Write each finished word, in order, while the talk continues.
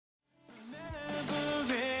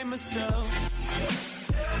myself.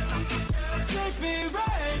 Take me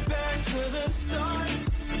right back to the start.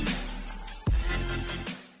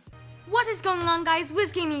 What is going on, guys?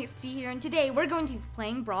 WizGamingXT here, and today we're going to be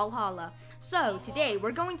playing Brawlhalla. So today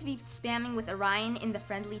we're going to be spamming with Orion in the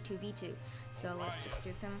friendly 2v2. So let's just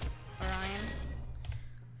do some Orion.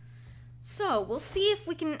 So we'll see if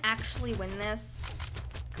we can actually win this,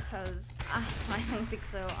 because I don't think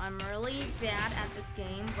so. I'm really bad at this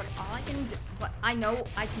game, but all I can do, what I know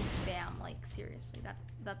I can spam, like seriously,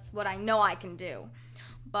 that's what I know I can do.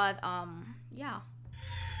 But yeah.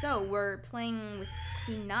 So we're playing with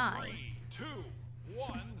Queen Nai. 3, 2,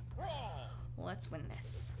 1, brawl. Let's win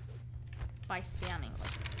this by spamming.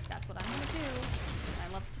 Like, that's what I'm gonna do. I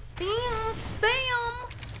love to spam.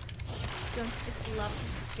 Don't you just love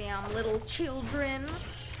to spam, little children?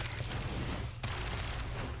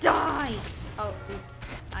 Die! Oh, oops.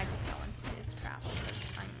 I just fell into this trap because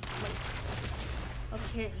I'm late.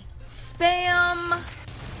 Okay. Spam!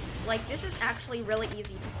 Like, this is actually really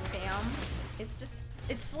easy to spam.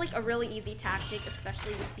 It's like a really easy tactic,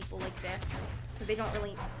 especially with people like this, because they don't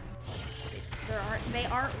really, they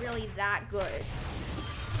aren't really that good.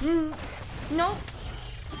 No.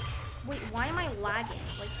 Wait, why am I lagging?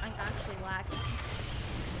 Like, I'm actually lagging.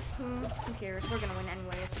 Who cares? We're gonna win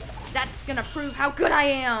anyways. That's gonna prove how good I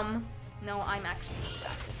am. No, I'm actually really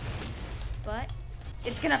bad at this game. But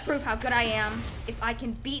it's gonna prove how good I am if I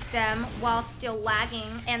can beat them while still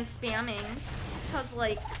lagging and spamming. Because,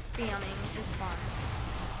 like, spamming is fun.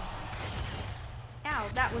 Ow,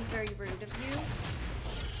 that was very rude of you.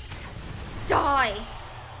 Die!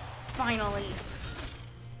 Finally.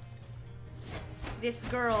 This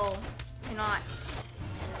girl cannot.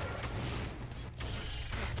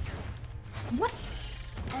 What?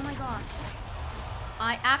 Oh my god.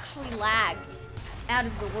 I actually lagged out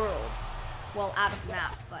of the world. Well, out of the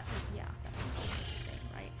map, but yeah, that's the same,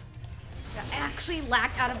 right? I actually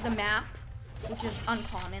lagged out of the map, which is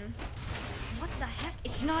uncommon. What the heck?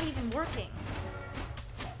 It's not even working.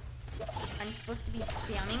 I'm supposed to be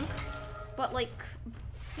spamming, but like,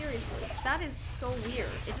 seriously, that is so weird.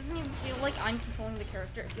 It doesn't even feel like I'm controlling the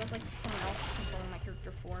character. It feels like someone else is controlling my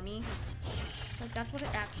character for me. It's like, that's what it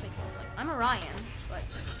actually feels like. I'm Orion, but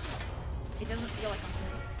it doesn't feel like I'm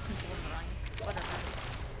controlling Orion. Whatever.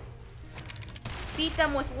 Beat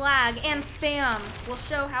them with lag and spam. We'll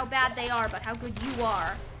show how bad they are, but how good you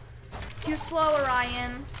are. Too slow,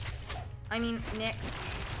 Orion. I mean, Nyx.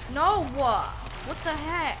 No! What the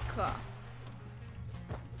heck?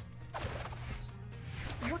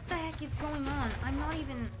 What the heck is going on? I'm not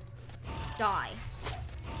even... Die.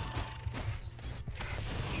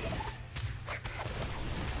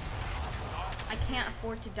 I can't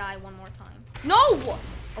afford to die one more time. No!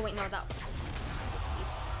 Oh wait, no, that was...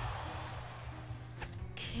 Oopsies.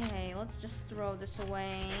 Okay, let's just throw this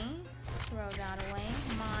away. Throw that away.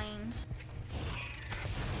 Mine.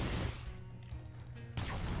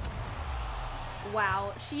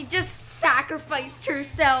 Wow, she just sacrificed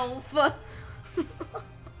herself.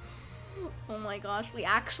 Oh my gosh, we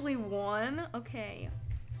actually won? Okay.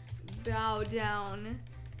 Bow down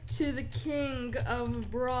to the king of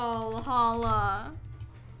Brawlhalla.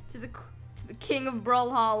 To the king of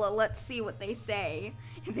Brawlhalla. Let's see what they say.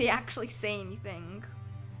 If they actually say anything.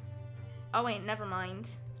 Oh wait, never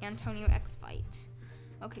mind. Antonio X fight.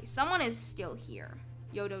 Okay, someone is still here.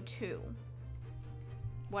 Yodo 2.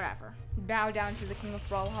 Whatever. Bow down to the king of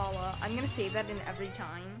Brawlhalla. I'm gonna say that in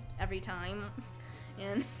every time,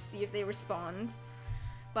 and see if they respond.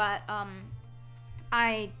 But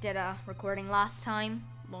I did a recording last time.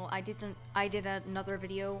 Well, I did another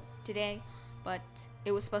video today, but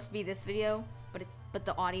it was supposed to be this video, but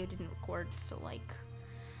the audio didn't record. So like,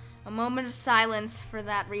 a moment of silence for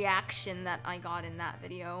that reaction that I got in that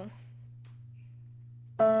video.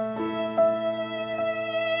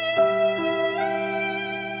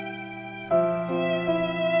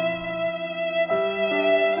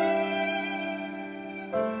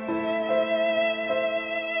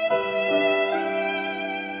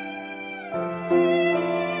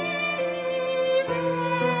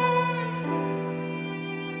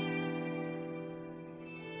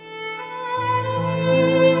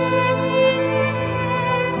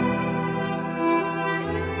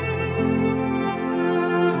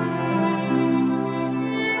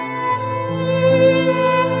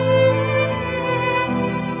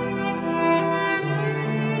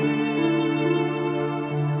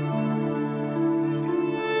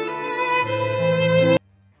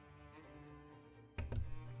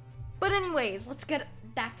 Anyways, let's get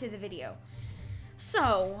back to the video.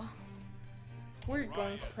 So, we're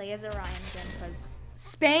going to play as Orion again, because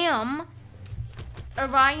spam!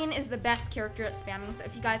 Orion is the best character at spamming, so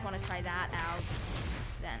if you guys want to try that out,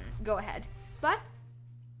 then go ahead. But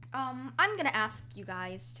I'm gonna ask you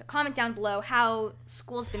guys to comment down below how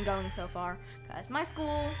school's been going so far, because my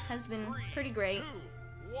school has been pretty great.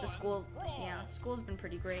 School's been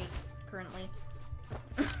pretty great currently.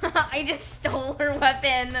 I just stole her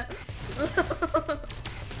weapon.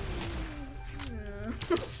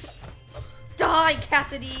 Die,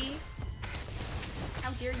 Cassidy! How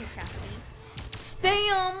dare you, Cassidy?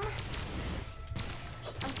 Spam!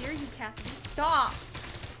 How dare you, Cassidy? Stop!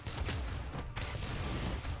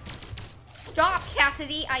 Stop,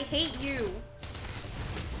 Cassidy! I hate you!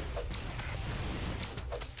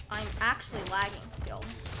 I'm actually lagging still.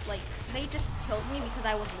 Like, they just killed me because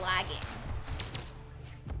I was lagging.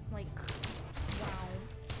 Like, wow.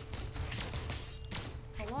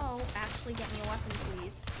 Hello? Actually get me a weapon,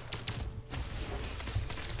 please.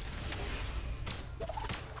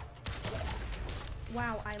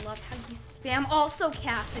 Wow, I love how you spam. Also,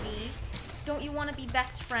 Cassidy, don't you want to be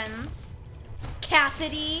best friends?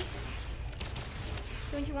 Cassidy?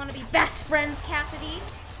 Don't you want to be best friends, Cassidy?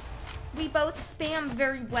 We both spam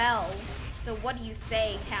very well. So what do you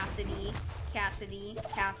say, Cassidy? Cassidy?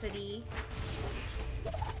 Cassidy?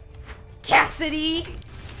 Cassidy!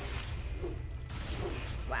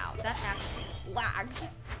 Wow, that actually lagged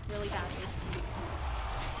really badly.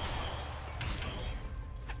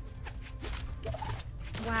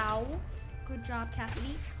 Wow. Good job,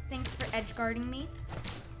 Cassidy. Thanks for edge guarding me.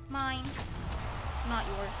 Mine. Not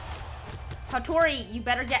yours. Hattori, you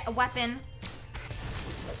better get a weapon.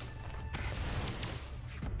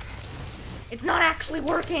 It's not actually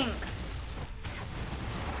working.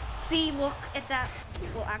 See, look at that.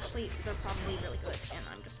 Well, actually, they're probably really good, and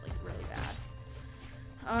I'm just, like, really bad.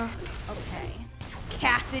 Okay.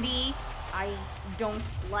 Cassidy. I don't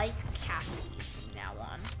like Cassidy from now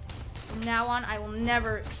on. From now on, I will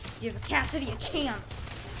never give Cassidy a chance.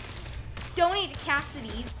 Donate to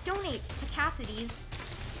Cassidy's. Donate to Cassidy's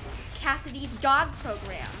dog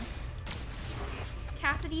program.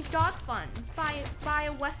 Cassidy's Dog Fund. Buy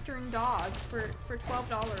a Western dog for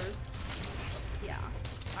 $12. Yeah,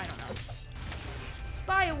 I don't know.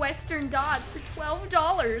 Buy a Western dog for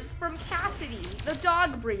 $12 from Cassidy, the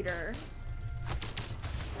dog breeder.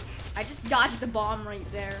 I just dodged the bomb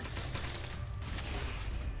right there.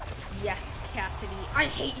 Yes, Cassidy. I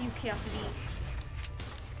hate you, Cassidy.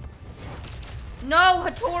 No,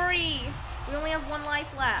 Hattori! We only have one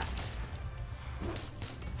life left.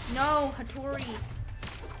 No, Hattori.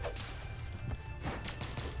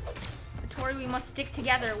 Hattori, we must stick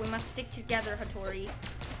together. We must stick together, Hattori.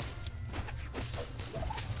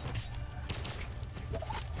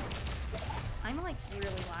 I'm like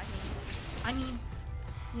really lagging. I mean,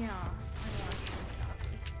 yeah.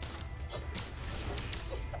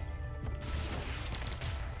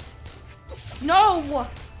 No!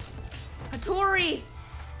 Hattori!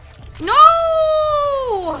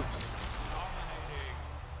 No!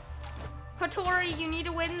 Hattori, you need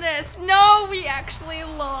to win this. No, we actually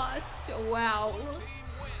lost. Wow.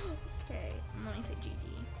 Okay, let me say GG.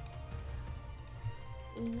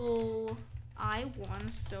 Lol. I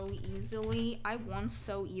won so easily.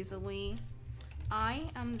 I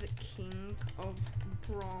am the king of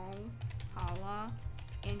Brawlhalla,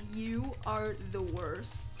 and you are the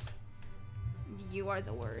worst. You are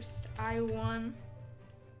the worst. I won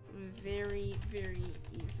very, very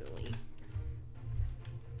easily.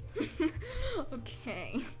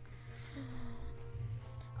 Okay.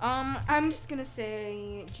 I'm just gonna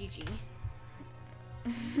say GG.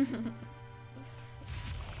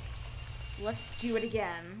 Let's do it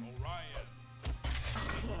again.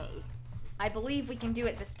 Okay. I believe we can do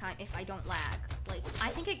it this time if I don't lag. Like, I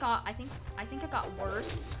think it got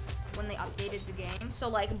worse when they updated the game. So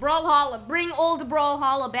like, Brawlhalla, bring old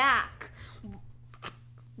Brawlhalla back.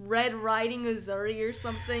 Red Riding Azuri or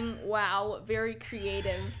something. Wow, very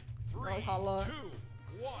creative. Brawlhalla.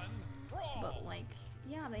 But like,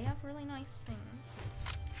 yeah, they have really nice things.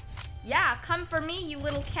 Yeah, come for me, you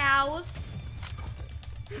little cows.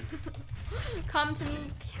 Come to me,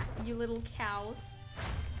 you little cows.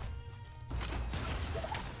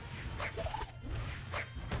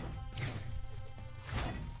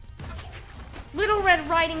 Little Red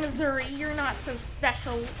Riding Azuri, you're not so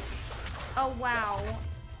special. Oh, wow.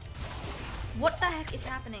 What the heck is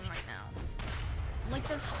happening right now? Like,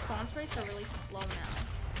 their response rates are really slow now.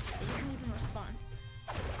 They didn't even respond.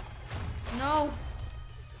 No!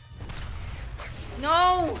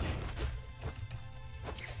 No!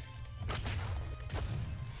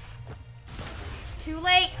 Too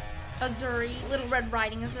late, Azuri. Little Red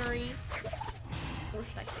Riding Azuri. Or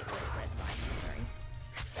should I say Little Red Riding Azuri?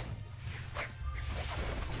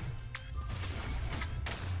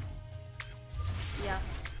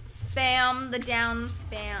 Spam the down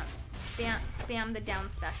spam the down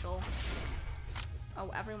special. Oh,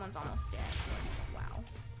 everyone's almost dead. Wow.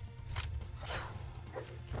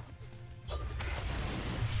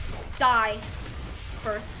 Die.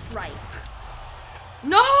 First strike.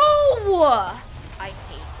 No! I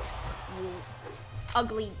hate you.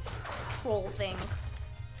 Ugly troll thing.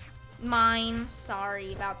 Mine.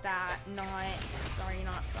 Sorry about that. Not sorry,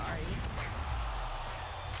 not sorry.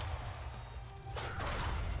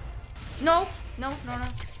 No. No.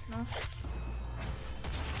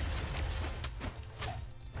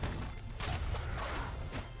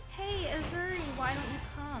 Hey, Azuri, why don't you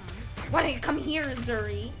come? Why don't you come here,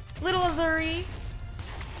 Azuri? Little Azuri.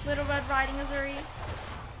 Little Red Riding Azuri.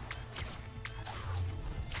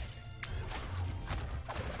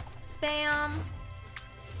 Spam.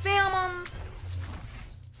 Spam 'em.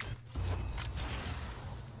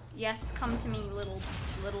 Yes, come to me, little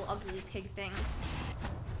ugly pig thing.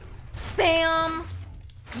 Spam!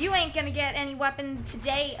 You ain't gonna get any weapon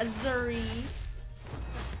today, Azuri.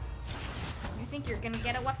 You think you're gonna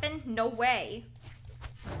get a weapon? No way.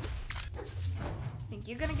 Think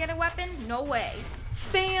you're gonna get a weapon? No way.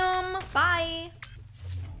 Spam! Bye!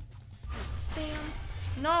 Spam.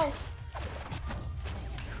 No!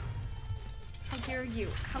 How dare you?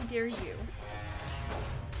 How dare you?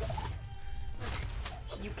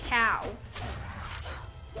 You cow.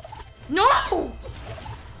 No!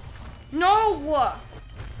 No!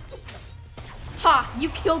 Ha!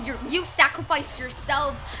 You sacrificed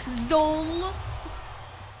yourself, Zol!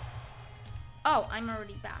 Oh, I'm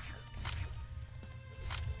already back.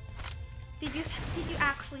 Did you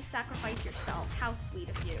actually sacrifice yourself? How sweet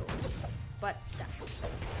of you. But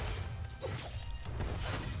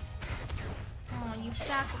oh, you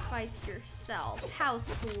sacrificed yourself. How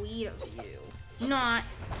sweet of you. Not.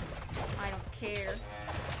 I don't care.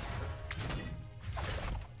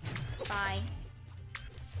 Bye.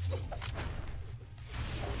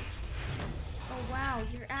 Oh wow,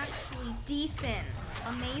 you're actually decent.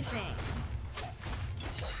 Amazing.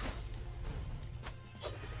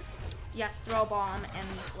 Yes, throw a bomb and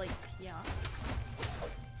like, yeah.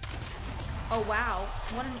 Oh wow,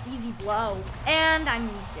 what an easy blow. And I'm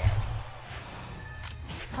dead.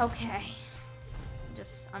 Okay.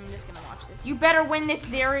 I'm just gonna watch this. You better win this,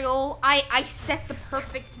 Zerial. I set the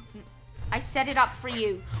perfect, I set it up for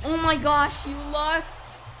you. Oh my gosh, you lost.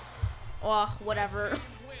 Oh, whatever.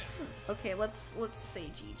 Okay, let's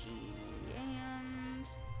say GG. And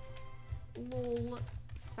lol,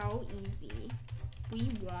 so easy. We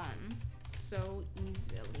won so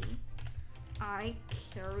easily. I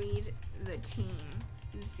carried the team,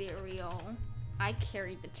 Zerial. I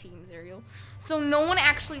carried the team, Zerial. So no one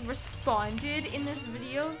actually responded in this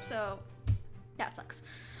video, so that sucks.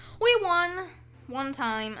 We won one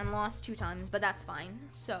time and lost 2 times, but that's fine.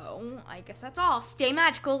 So I guess that's all. Stay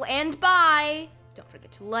magical and bye. Don't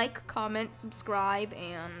forget to like, comment, subscribe,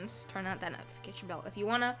 and turn on that notification bell if you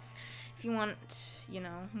want, you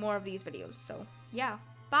know, more of these videos. So yeah,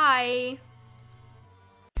 bye.